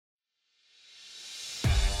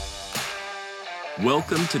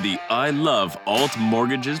Welcome to the I Love Alt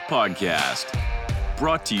Mortgages podcast,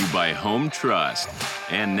 brought to you by Home Trust.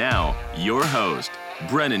 And now, your host,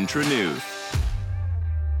 Brennan Trenuth.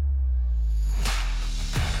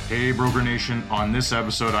 Hey, Broker Nation. On this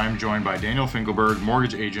episode, I am joined by Daniel Finkelberg,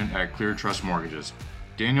 mortgage agent at Clear Trust Mortgages.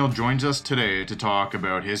 Daniel joins us today to talk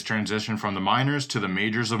about his transition from the minors to the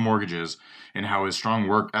majors of mortgages and how his strong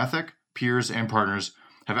work ethic, peers, and partners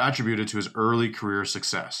have attributed to his early career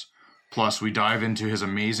success. Plus, we dive into his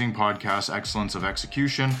amazing podcast, Excellence of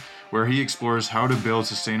Execution, where he explores how to build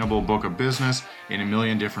sustainable book of business in a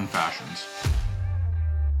million different fashions.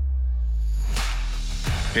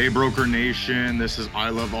 Hey, Broker Nation. This is I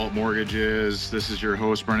Love Alt Mortgages. This is your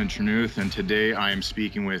host, Brennan Trenuth, and today I am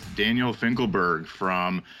speaking with Daniel Finkelberg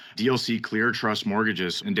from DLC Clear Trust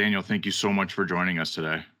Mortgages. And Daniel, thank you so much for joining us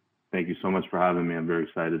today. Thank you so much for having me. I'm very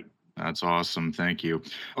excited. That's awesome. Thank you.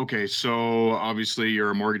 Okay, so obviously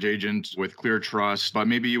you're a mortgage agent with Clear Trust, but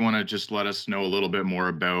maybe you want to just let us know a little bit more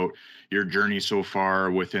about your journey so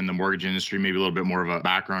far within the mortgage industry, maybe a little bit more of a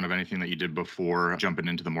background of anything that you did before jumping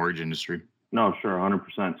into the mortgage industry. No, sure,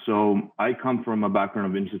 100%. So I come from a background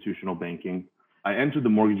of institutional banking. I entered the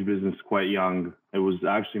mortgage business quite young. It was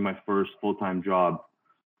actually my first full-time job,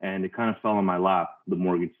 and it kind of fell on my lap, the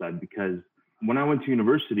mortgage side, because when I went to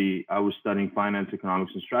university, I was studying finance,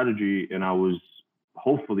 economics, and strategy, and I was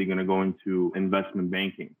hopefully going to go into investment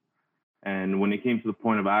banking. And when it came to the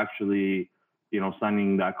point of actually,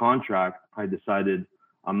 signing that contract, I decided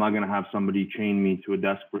I'm not going to have somebody chain me to a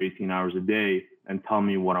desk for 18 hours a day and tell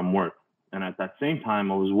me what I'm worth. And at that same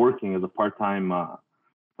time, I was working as a part-time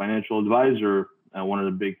financial advisor at one of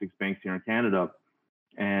the big six banks here in Canada.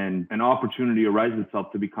 And an opportunity arose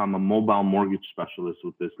itself to become a mobile mortgage specialist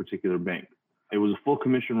with this particular bank. It was a full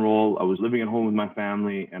commission role. I was living at home with my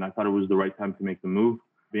family, and I thought it was the right time to make the move.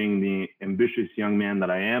 Being the ambitious young man that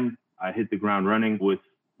I am, I hit the ground running with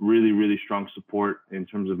really, really strong support in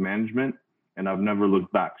terms of management, and I've never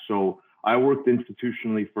looked back. So I worked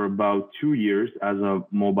institutionally for about 2 years as a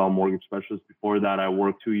mobile mortgage specialist. Before that, I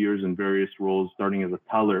worked 2 years in various roles, starting as a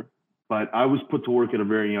teller. But I was put to work at a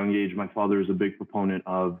very young age. My father is a big proponent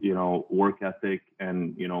of, work ethic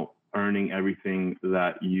and, earning everything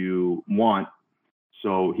that you want.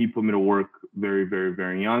 So he put me to work very, very,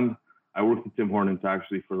 very young. I worked at Tim Hortons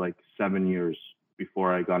actually for like 7 years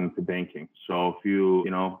before I got into banking. So if you,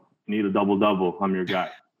 need a double-double, I'm your guy.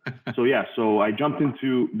 So I jumped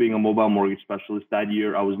into being a mobile mortgage specialist. That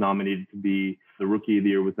year, I was nominated to be the rookie of the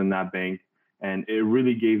year within that bank. And it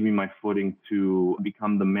really gave me my footing to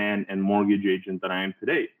become the man and mortgage agent that I am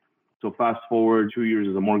today. So fast forward 2 years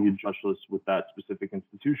as a mortgage specialist with that specific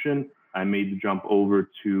institution, I made the jump over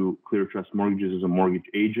to Clear Trust Mortgages as a mortgage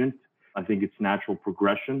agent. I think it's natural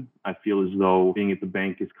progression. I feel as though being at the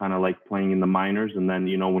bank is kind of like playing in the minors. And then,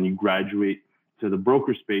 when you graduate to the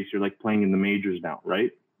broker space, you're like playing in the majors now, right?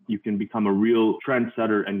 You can become a real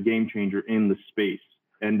trendsetter and game changer in the space.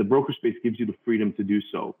 And the broker space gives you the freedom to do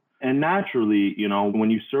so. And naturally, when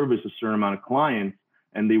you service a certain amount of clients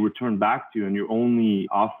and they return back to you and you're only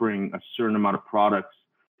offering a certain amount of products,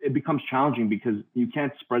 it becomes challenging because you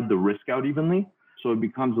can't spread the risk out evenly. So it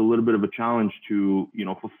becomes a little bit of a challenge to,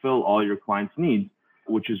 fulfill all your clients' needs,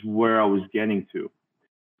 which is where I was getting to.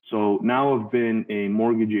 So now I've been a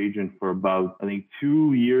mortgage agent for about,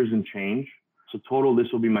 2 years and change. So total, this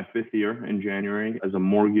will be my 5th year in January as a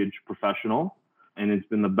mortgage professional. And it's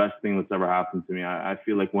been the best thing that's ever happened to me. I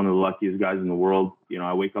feel like one of the luckiest guys in the world.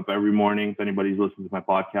 I wake up every morning. If anybody's listening to my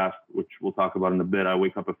podcast, which we'll talk about in a bit, I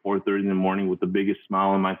wake up at 4:30 in the morning with the biggest smile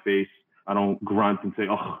on my face. I don't grunt and say,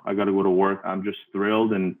 oh, I got to go to work. I'm just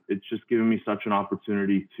thrilled. And it's just given me such an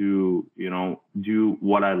opportunity to, do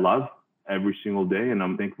what I love every single day. And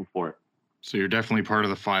I'm thankful for it. So you're definitely part of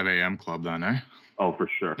the 5 a.m. club then, eh? Oh, for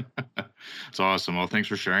sure. It's awesome. Well, thanks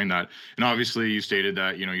for sharing that. And obviously you stated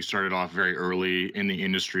that, you started off very early in the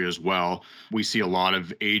industry as well. We see a lot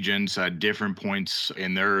of agents at different points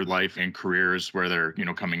in their life and careers where they're,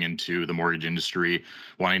 coming into the mortgage industry,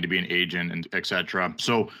 wanting to be an agent and et cetera.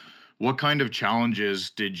 So what kind of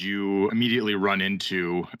challenges did you immediately run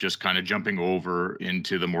into just kind of jumping over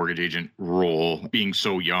into the mortgage agent role, being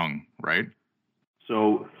so young, right?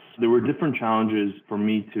 So there were different challenges for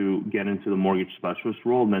me to get into the mortgage specialist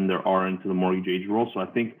role than there are into the mortgage agent role. So I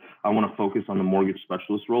think I want to focus on the mortgage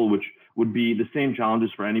specialist role, which would be the same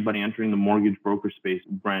challenges for anybody entering the mortgage broker space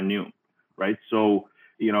brand new, right? So,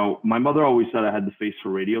 my mother always said I had the face for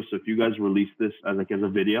radio. So if you guys release this as a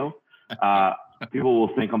video, people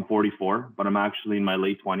will think I'm 44, but I'm actually in my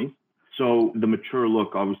late 20s. So the mature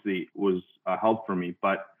look obviously was a help for me,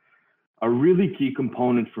 but a really key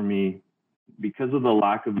component for me, because of the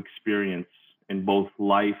lack of experience in both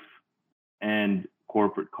life and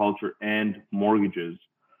corporate culture and mortgages,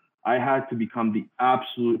 I had to become the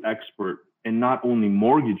absolute expert in not only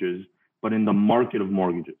mortgages, but in the market of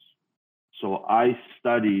mortgages. So I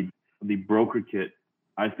studied the broker kit.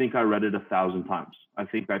 I think I read it 1,000 times. I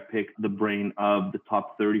think I picked the brain of the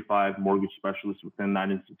top 35 mortgage specialists within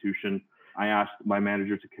that institution. I asked my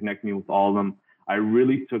manager to connect me with all of them. I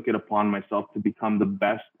really took it upon myself to become the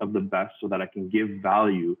best of the best so that I can give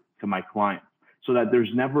value to my clients, so that there's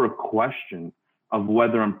never a question of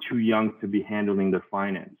whether I'm too young to be handling their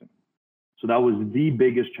financing. So that was the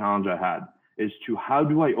biggest challenge I had, is to how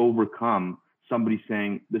do I overcome somebody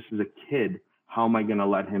saying, this is a kid, how am I going to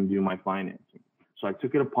let him do my financing? So I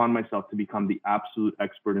took it upon myself to become the absolute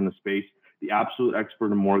expert in the space, the absolute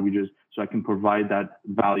expert in mortgages, so I can provide that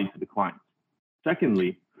value to the clients.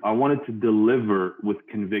 Secondly, I wanted to deliver with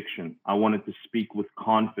conviction. I wanted to speak with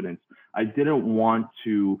confidence. I didn't want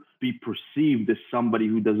to be perceived as somebody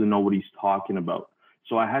who doesn't know what he's talking about.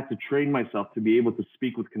 So I had to train myself to be able to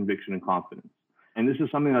speak with conviction and confidence. And this is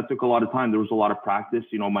something that took a lot of time. There was a lot of practice.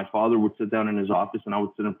 You know, my father would sit down in his office and I would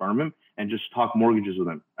sit in front of him and just talk mortgages with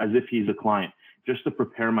him as if he's a client, just to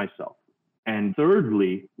prepare myself. And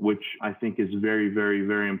thirdly, which I think is very, very,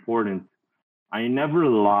 very important, I never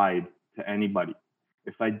lied to anybody.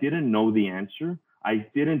 If I didn't know the answer, I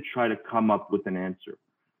didn't try to come up with an answer.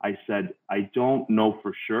 I said, I don't know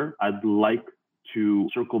for sure. I'd like to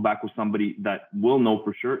circle back with somebody that will know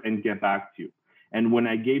for sure and get back to you. And when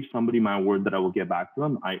I gave somebody my word that I will get back to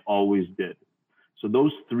them, I always did. So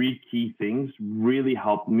those three key things really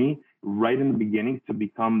helped me right in the beginning to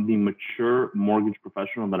become the mature mortgage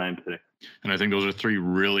professional that I am today. And I think those are three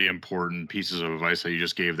really important pieces of advice that you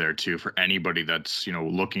just gave there too, for anybody that's,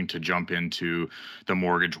 looking to jump into the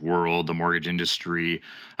mortgage world, the mortgage industry.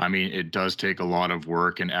 I mean, it does take a lot of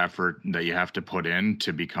work and effort that you have to put in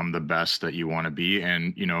to become the best that you want to be.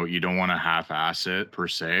 And, you don't want to half-ass it per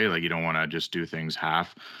se, like you don't want to just do things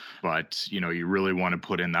half, but, you really want to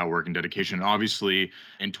put in that work and dedication. And obviously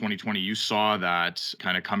in 2020, you saw that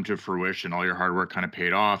kind of come to fruition. All your hard work kind of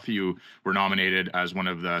paid off. You were nominated as one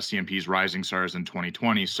of the CMP's Rising Stars in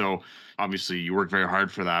 2020. So obviously you worked very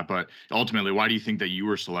hard for that, but ultimately, why do you think that you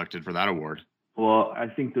were selected for that award? Well, I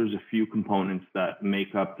think there's a few components that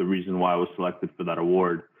make up the reason why I was selected for that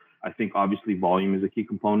award. I think obviously volume is a key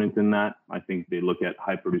component in that. I think they look at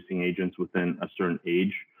high producing agents within a certain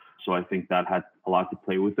age. So I think that had a lot to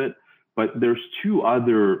play with it. But there's two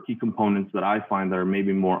other key components that I find that are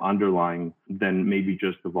maybe more underlying than maybe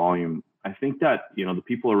just the volume. I think that, the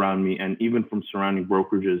people around me and even from surrounding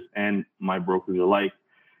brokerages and my brokerage alike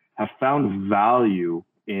have found value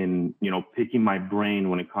in, picking my brain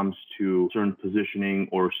when it comes to certain positioning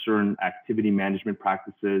or certain activity management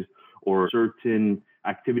practices or certain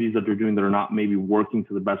activities that they're doing that are not maybe working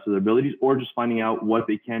to the best of their abilities, or just finding out what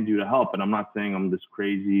they can do to help. And I'm not saying I'm this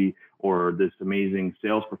crazy or this amazing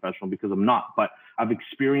sales professional, because I'm not, but I've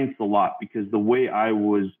experienced a lot, because the way I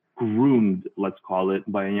was groomed, let's call it,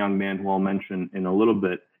 by a young man who I'll mention in a little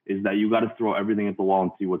bit, is that you got to throw everything at the wall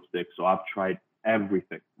and see what sticks. So I've tried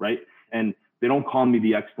everything, right? And they don't call me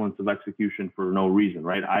the excellence of execution for no reason,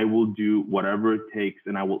 right? I will do whatever it takes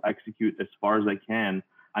and I will execute as far as I can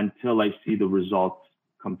until I see the results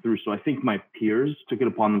come through. So I think my peers took it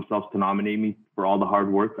upon themselves to nominate me for all the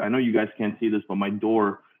hard work. I know you guys can't see this, but my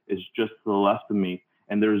door is just to the left of me.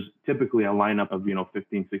 And there's typically a lineup of,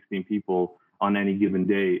 15, 16 people on any given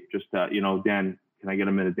day. Just, Dan, can I get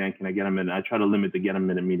a minute? Dan, can I get a minute? I try to limit the get a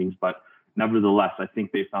minute meetings, but nevertheless, I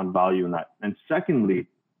think they found value in that. And secondly,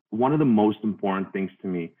 one of the most important things to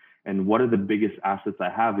me and one of the biggest assets I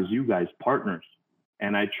have is you guys, partners.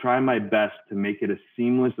 And I try my best to make it as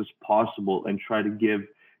seamless as possible and try to give,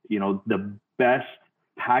 the best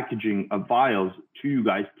packaging of files to you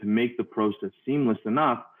guys to make the process seamless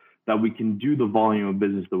enough that we can do the volume of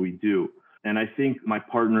business that we do. And I think my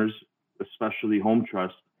partners, especially Home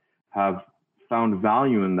Trust, have found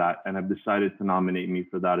value in that and have decided to nominate me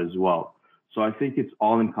for that as well. So I think it's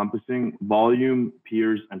all encompassing volume,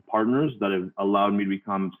 peers, and partners that have allowed me to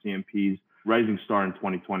become CMP's Rising Star in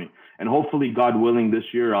 2020. And hopefully, God willing, this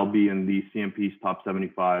year I'll be in the CMP's top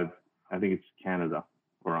 75. I think it's Canada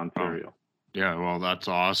or Ontario. Oh. Yeah, well, that's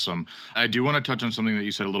awesome. I do want to touch on something that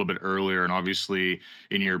you said a little bit earlier. And obviously,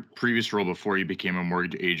 in your previous role before you became a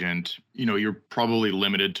mortgage agent, you're probably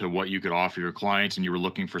limited to what you could offer your clients, and you were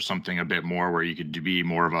looking for something a bit more where you could be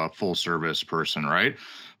more of a full service person, right?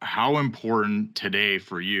 How important today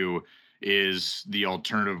for you is the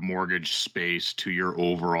alternative mortgage space to your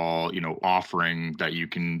overall, offering that you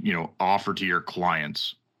can, offer to your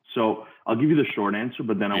clients? So I'll give you the short answer,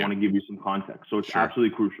 but then I want to give you some context. So it's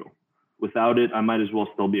absolutely crucial. Without it, I might as well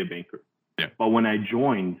still be a banker. Yeah. But when I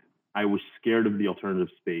joined, I was scared of the alternative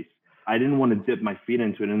space. I didn't want to dip my feet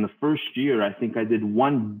into it. In the first year, I think I did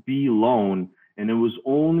one B loan, and it was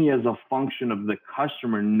only as a function of the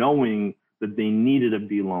customer knowing that they needed a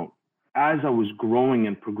B loan. As I was growing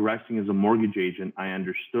and progressing as a mortgage agent, I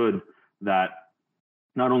understood that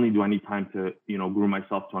not only do I need time to, groom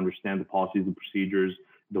myself to understand the policies, the procedures,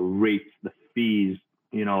 the rates, the fees,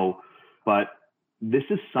 but this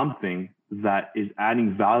is something that is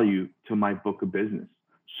adding value to my book of business.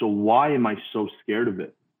 So why am I so scared of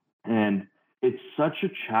it? And it's such a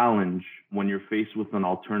challenge when you're faced with an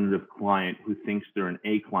alternative client who thinks they're an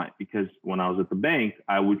A client, because when I was at the bank,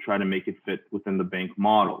 I would try to make it fit within the bank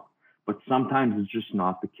model, but sometimes it's just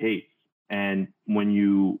not the case. And when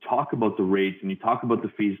you talk about the rates and you talk about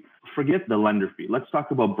the fees, forget the lender fee. Let's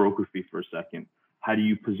talk about broker fee for a second. How do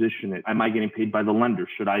you position it? Am I getting paid by the lender?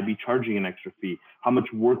 Should I be charging an extra fee? How much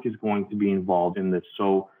work is going to be involved in this?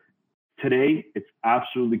 So today, it's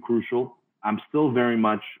absolutely crucial. I'm still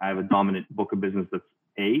I have a dominant book of business that's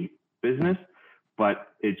A business,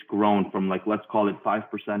 but it's grown from let's call it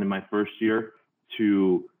 5% in my first year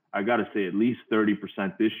to, I got to say, at least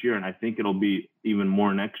 30% this year. And I think it'll be even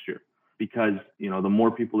more next year because, the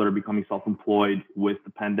more people that are becoming self-employed with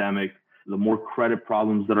the pandemic, the more credit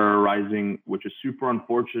problems that are arising, which is super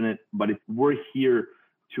unfortunate, but we're here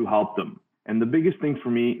to help them. And the biggest thing for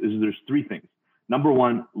me is there's three things. Number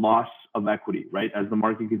one, loss of equity, right? As the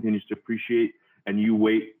market continues to appreciate and you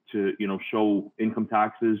wait to, show income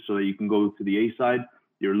taxes so that you can go to the A side,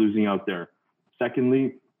 you're losing out there.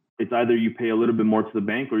 Secondly, it's either you pay a little bit more to the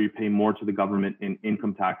bank or you pay more to the government in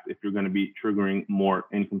income tax if you're going to be triggering more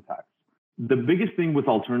income tax. The biggest thing with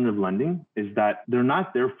alternative lending is that they're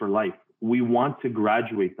not there for life. We want to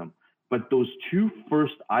graduate them. But those two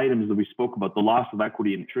first items that we spoke about, the loss of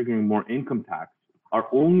equity and triggering more income tax, are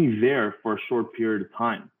only there for a short period of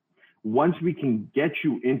time. Once we can get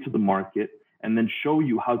you into the market and then show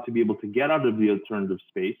you how to be able to get out of the alternative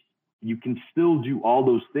space, you can still do all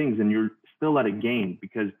those things and you're still at a gain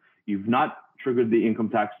because you've not triggered the income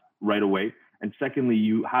tax right away. And secondly,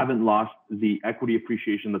 you haven't lost the equity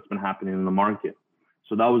appreciation that's been happening in the market.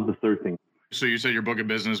 So that was the third thing. So you said your book of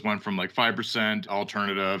business went from 5%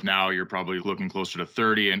 alternative. Now you're probably looking closer to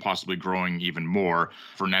 30 and possibly growing even more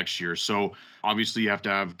for next year. So obviously you have to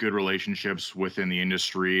have good relationships within the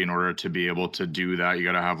industry in order to be able to do that. You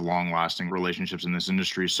got to have long lasting relationships in this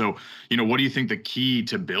industry. So, what do you think the key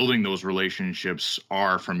to building those relationships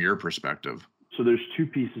are from your perspective? So there's two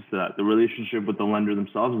pieces to that, the relationship with the lender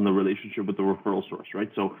themselves and the relationship with the referral source, right?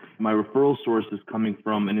 So my referral source is coming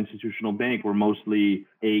from an institutional bank. We're mostly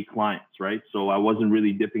A clients, right? So I wasn't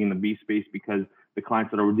really dipping in the B space because the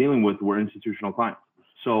clients that I were dealing with were institutional clients.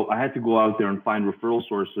 So I had to go out there and find referral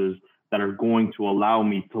sources that are going to allow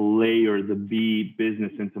me to layer the B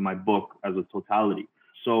business into my book as a totality.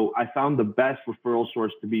 So I found the best referral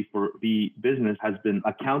source to be for B business has been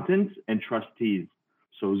accountants and trustees.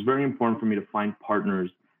 So it was very important for me to find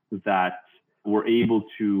partners that were able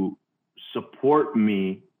to support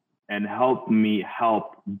me and help me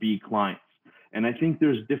help B clients. And I think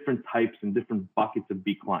there's different types and different buckets of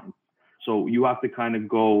B clients. So you have to kind of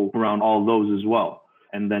go around all those as well.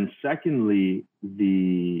 And then secondly,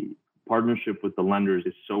 the partnership with the lenders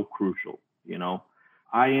is so crucial.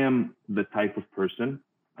 I am the type of person,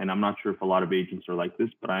 and I'm not sure if a lot of agents are like this,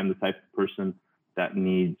 but I am the type of person that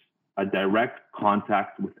needs a direct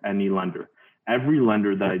contact with any lender. Every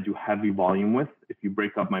lender that I do heavy volume with, if you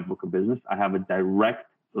break up my book of business, I have a direct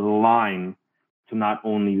line to not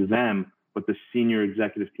only them, but the senior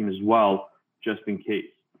executive team as well, just in case.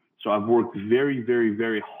 So I've worked very, very,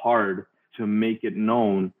 very hard to make it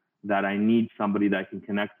known that I need somebody that I can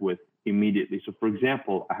connect with immediately. So for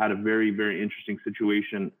example, I had a very, very interesting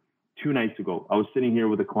situation 2 nights ago. I was sitting here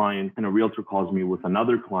with a client and a realtor calls me with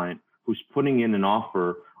another client who's putting in an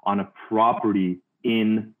offer on a property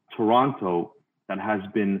in Toronto that has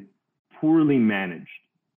been poorly managed.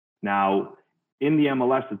 Now, in the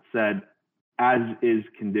MLS, it said as is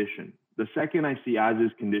condition. The second I see as is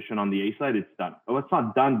condition on the A side, it's done. Oh, it's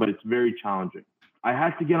not done, but it's very challenging. I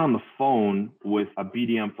had to get on the phone with a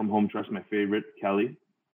BDM from Home Trust, my favorite, Kelly.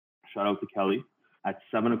 Shout out to Kelly, at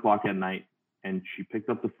 7:00 at night. And she picked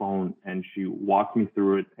up the phone and she walked me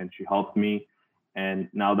through it and she helped me. And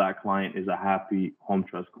now that client is a happy Home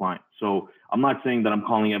Trust client. So I'm not saying that I'm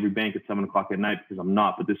calling every bank at 7:00 at night because I'm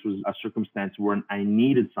not, but this was a circumstance where I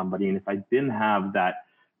needed somebody. And if I didn't have that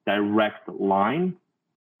direct line,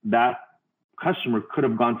 that customer could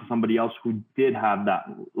have gone to somebody else who did have that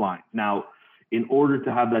line. Now, in order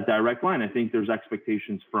to have that direct line, I think there's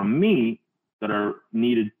expectations from me that are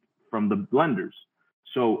needed from the lenders.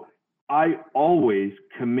 So I always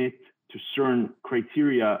commit to certain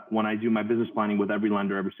criteria when I do my business planning with every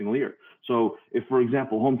lender every single year. So if, for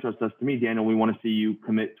example, Home Trust says to me, Daniel, we want to see you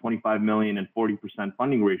commit 25 million and 40%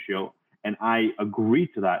 funding ratio, and I agree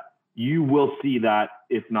to that, you will see that,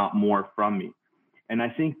 if not more, from me. And I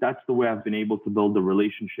think that's the way I've been able to build the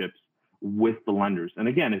relationships with the lenders. And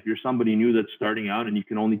again, if you're somebody new that's starting out and you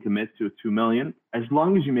can only commit to 2 million, as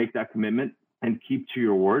long as you make that commitment and keep to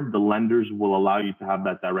your word, the lenders will allow you to have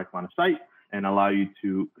that direct line of sight and allow you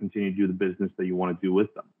to continue to do the business that you want to do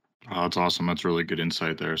with them. Oh, that's awesome. That's really good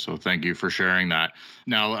insight there. So thank you for sharing that.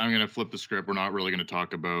 Now I'm going to flip the script. We're not really going to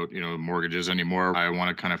talk about, mortgages anymore. I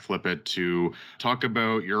want to kind of flip it to talk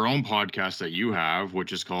about your own podcast that you have,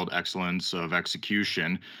 which is called Excellence of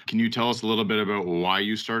Execution. Can you tell us a little bit about why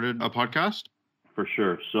you started a podcast? For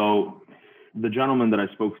sure. So the gentleman that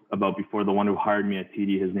I spoke about before, the one who hired me at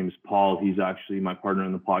TD, his name is Paul. He's actually my partner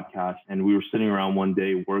in the podcast. And we were sitting around one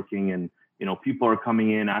day working, and people are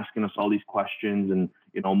coming in asking us all these questions, and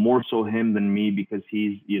more so him than me, because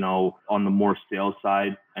he's on the more sales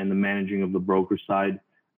side and the managing of the broker side.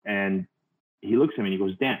 And he looks at me and he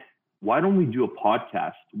goes, Dan, why don't we do a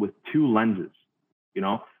podcast with two lenses?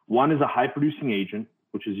 One is a high producing agent,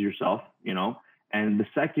 which is yourself, and the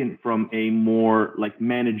second from a more like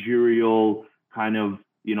managerial kind of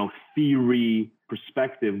theory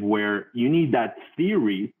perspective, where you need that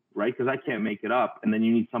theory, right? Because I can't make it up. And then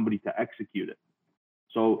you need somebody to execute it.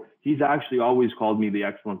 So he's actually always called me the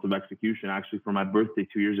Excellence of Execution. Actually, for my birthday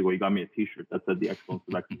 2 years ago, he got me a t-shirt that said the Excellence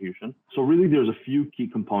of Execution. So really, there's a few key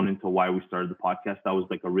components to why we started the podcast. That was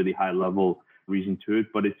like a really high level reason to it,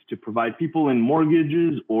 but it's to provide people in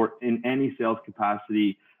mortgages or in any sales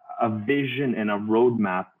capacity a vision and a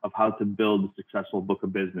roadmap of how to build a successful book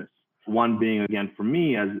of business. One being, again, for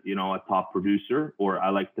me as, a top producer, or I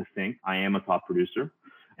like to think I am a top producer.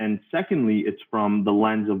 And secondly, it's from the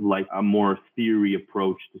lens of like a more theory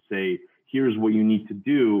approach to say, here's what you need to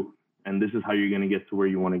do, and this is how you're going to get to where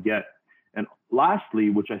you want to get. And lastly,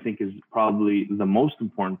 which I think is probably the most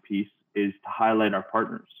important piece, is to highlight our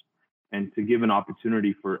partners and to give an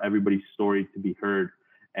opportunity for everybody's story to be heard,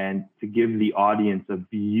 and to give the audience a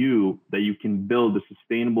view that you can build a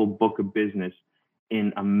sustainable book of business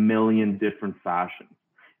in a million different fashions.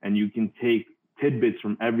 And you can take tidbits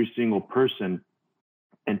from every single person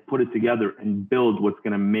and put it together and build what's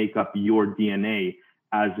going to make up your DNA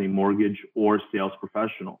as a mortgage or sales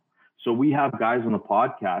professional. So we have guys on the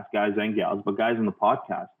podcast, guys and gals, but guys on the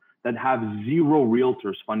podcast that have zero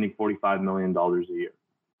realtors funding $45 million a year.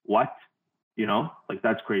 What?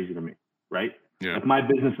 That's crazy to me, right? Yeah. Like, my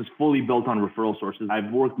business is fully built on referral sources.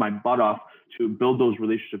 I've worked my butt off to build those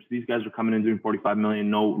relationships. These guys are coming in doing 45 million,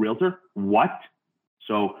 no realtor. What?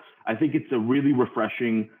 So I think it's a really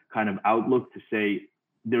refreshing kind of outlook to say,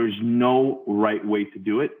 there's no right way to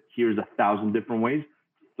do it. Here's 1,000 different ways.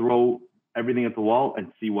 Throw everything at the wall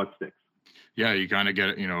and see what sticks. Yeah, you kind of get,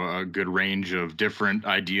 a good range of different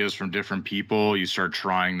ideas from different people. You start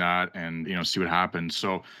trying that and, see what happens.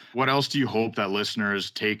 So what else do you hope that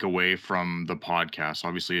listeners take away from the podcast?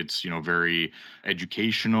 Obviously, it's, very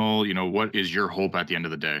educational. What is your hope at the end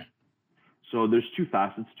of the day? So there's two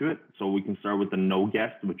facets to it. So we can start with the no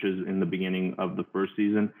guest, which is in the beginning of the first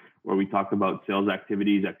season, where we talk about sales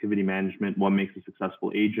activities, activity management, what makes a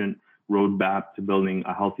successful agent, roadmap to building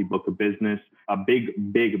a healthy book of business. A big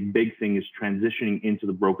thing is transitioning into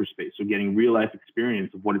the broker space. So getting real life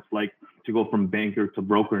experience of what it's like to go from banker to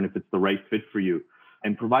broker, and if it's the right fit for you,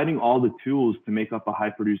 and providing all the tools to make up a high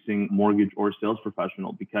producing mortgage or sales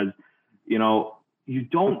professional, because, you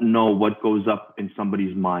don't know what goes up in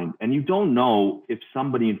somebody's mind, and you don't know if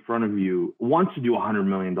somebody in front of you wants to do $100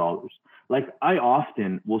 million. Like, I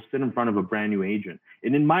often will sit in front of a brand new agent,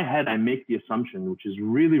 and in my head, I make the assumption, which is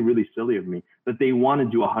really, really silly of me, that they want to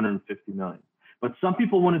do 150 million. But some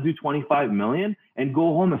people want to do 25 million and go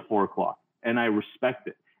home at 4 o'clock. And I respect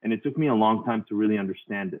it. And it took me a long time to really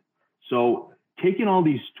understand it. So taking all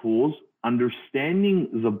these tools,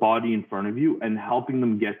 understanding the body in front of you and helping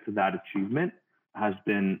them get to that achievement has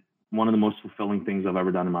been one of the most fulfilling things I've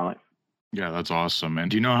ever done in my life. Yeah, that's awesome. And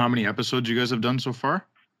do you know how many episodes you guys have done so far?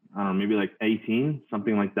 I don't know, maybe like 18,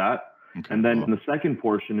 something like that. Okay, and then cool. The second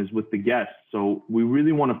portion is with the guests. So we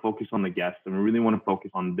really want to focus on the guests, and we really want to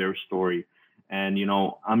focus on their story. And,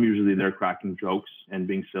 I'm usually there cracking jokes and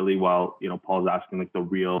being silly while, Paul's asking like the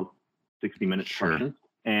real 60-minute questions.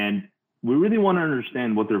 And we really want to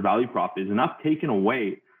understand what their value prop is. And I've taken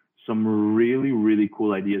away some really, really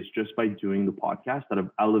cool ideas just by doing the podcast that have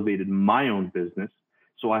elevated my own business.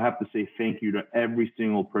 So I have to say thank you to every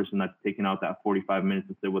single person that's taken out that 45 minutes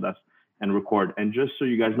to sit with us and record. And just so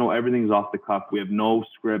you guys know, everything's off the cuff. We have no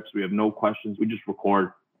scripts. We have no questions. We just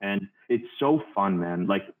record And it's so fun, man.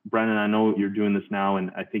 Like, Brennan, I know you're doing this now,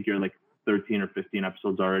 and I think you're like 13 or 15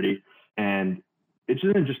 episodes already. And it's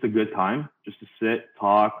just a good time just to sit,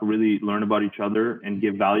 talk, really learn about each other and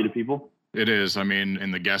give value to people. It is. I mean, in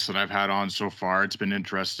the guests that I've had on so far, it's been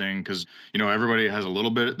interesting because, everybody has a little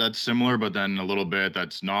bit that's similar, but then a little bit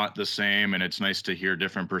that's not the same. And it's nice to hear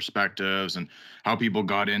different perspectives and how people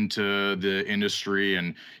got into the industry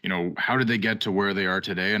and, how did they get to where they are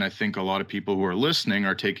today? And I think a lot of people who are listening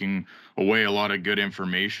are taking away a lot of good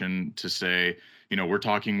information to say, we're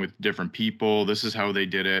talking with different people. This is how they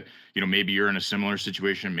did it. Maybe you're in a similar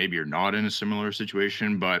situation. Maybe you're not in a similar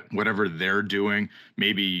situation, but whatever they're doing,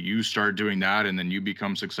 maybe you start doing that and then you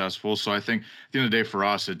become successful. So I think at the end of the day for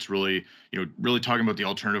us, it's really, really talking about the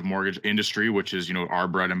alternative mortgage industry, which is, our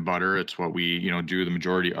bread and butter. It's what we, do the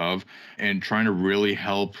majority of, and trying to really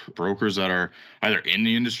help brokers that are either in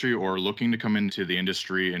the industry or looking to come into the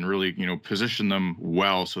industry and really, position them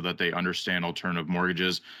well so that they understand alternative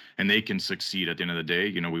mortgages and they can succeed at the end of the day.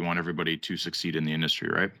 We want everybody to succeed in the industry,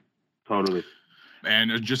 right? Totally.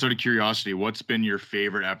 And just out of curiosity, what's been your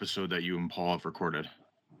favorite episode that you and Paul have recorded?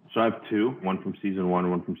 So I have two, one from season 1,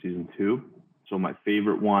 one from season 2. So my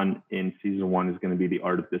favorite one in season 1 is going to be the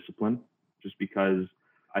art of discipline, just because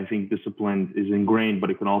I think discipline is ingrained, but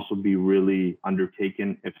it can also be really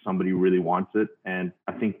undertaken if somebody really wants it. And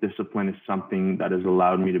I think discipline is something that has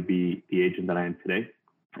allowed me to be the agent that I am today.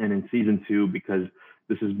 And in season 2, because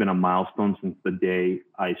this has been a milestone since the day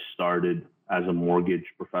I started as a mortgage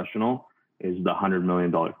professional, is the $100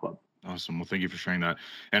 million club. Awesome. Well, thank you for sharing that.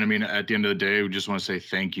 And I mean, at the end of the day, we just want to say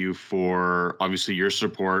thank you for obviously your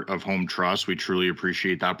support of Home Trust. We truly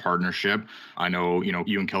appreciate that partnership. I know,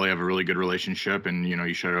 you and Kelly have a really good relationship, and,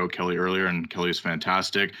 you shouted out Kelly earlier, and Kelly is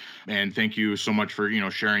fantastic. And thank you so much for,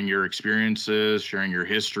 sharing your experiences, sharing your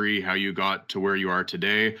history, how you got to where you are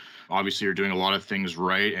today. Obviously, you're doing a lot of things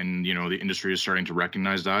right, and, the industry is starting to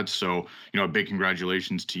recognize that. So, a big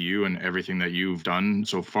congratulations to you and everything that you've done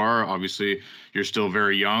so far. Obviously, you're still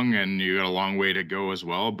very young and you got a long way to go as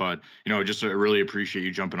well. But, just really appreciate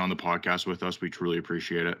you jumping on the podcast with us. We truly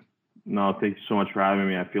appreciate it. No, thank you so much for having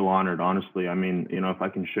me. I feel honored, honestly. I mean, if I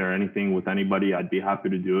can share anything with anybody, I'd be happy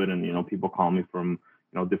to do it. And, people call me from,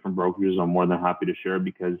 different brokerages. I'm more than happy to share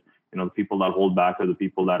because, the people that hold back are the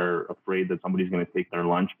people that are afraid that somebody's going to take their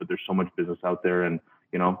lunch. But there's so much business out there, and,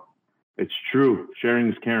 it's true. Sharing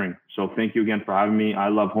is caring. So thank you again for having me. I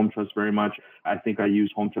love Home Trust very much. I think I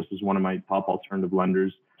use Home Trust as one of my top alternative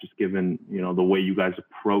lenders, just given, the way you guys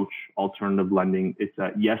approach alternative lending. It's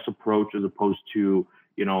a yes approach as opposed to,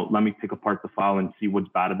 let me pick apart the file and see what's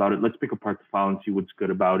bad about it. Let's pick apart the file and see what's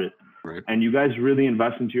good about it. Right. And you guys really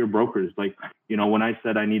invest into your brokers. Like, when I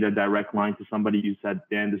said I need a direct line to somebody, you said,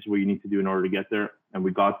 Dan, this is what you need to do in order to get there. And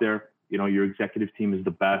we got there. Your executive team is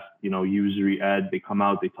the best. Usury, Ed, they come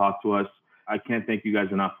out, they talk to us. I can't thank you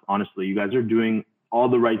guys enough. Honestly, you guys are doing all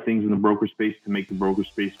the right things in the broker space to make the broker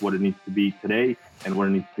space what it needs to be today and what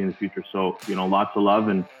it needs to be in the future. So, lots of love.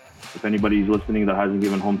 And if anybody's listening that hasn't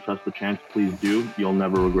given Home Trust a chance, please do. You'll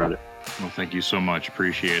never regret it. Well, thank you so much.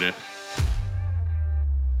 Appreciate it.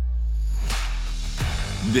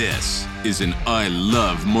 This is an I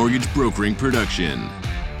Love Mortgage Brokering production.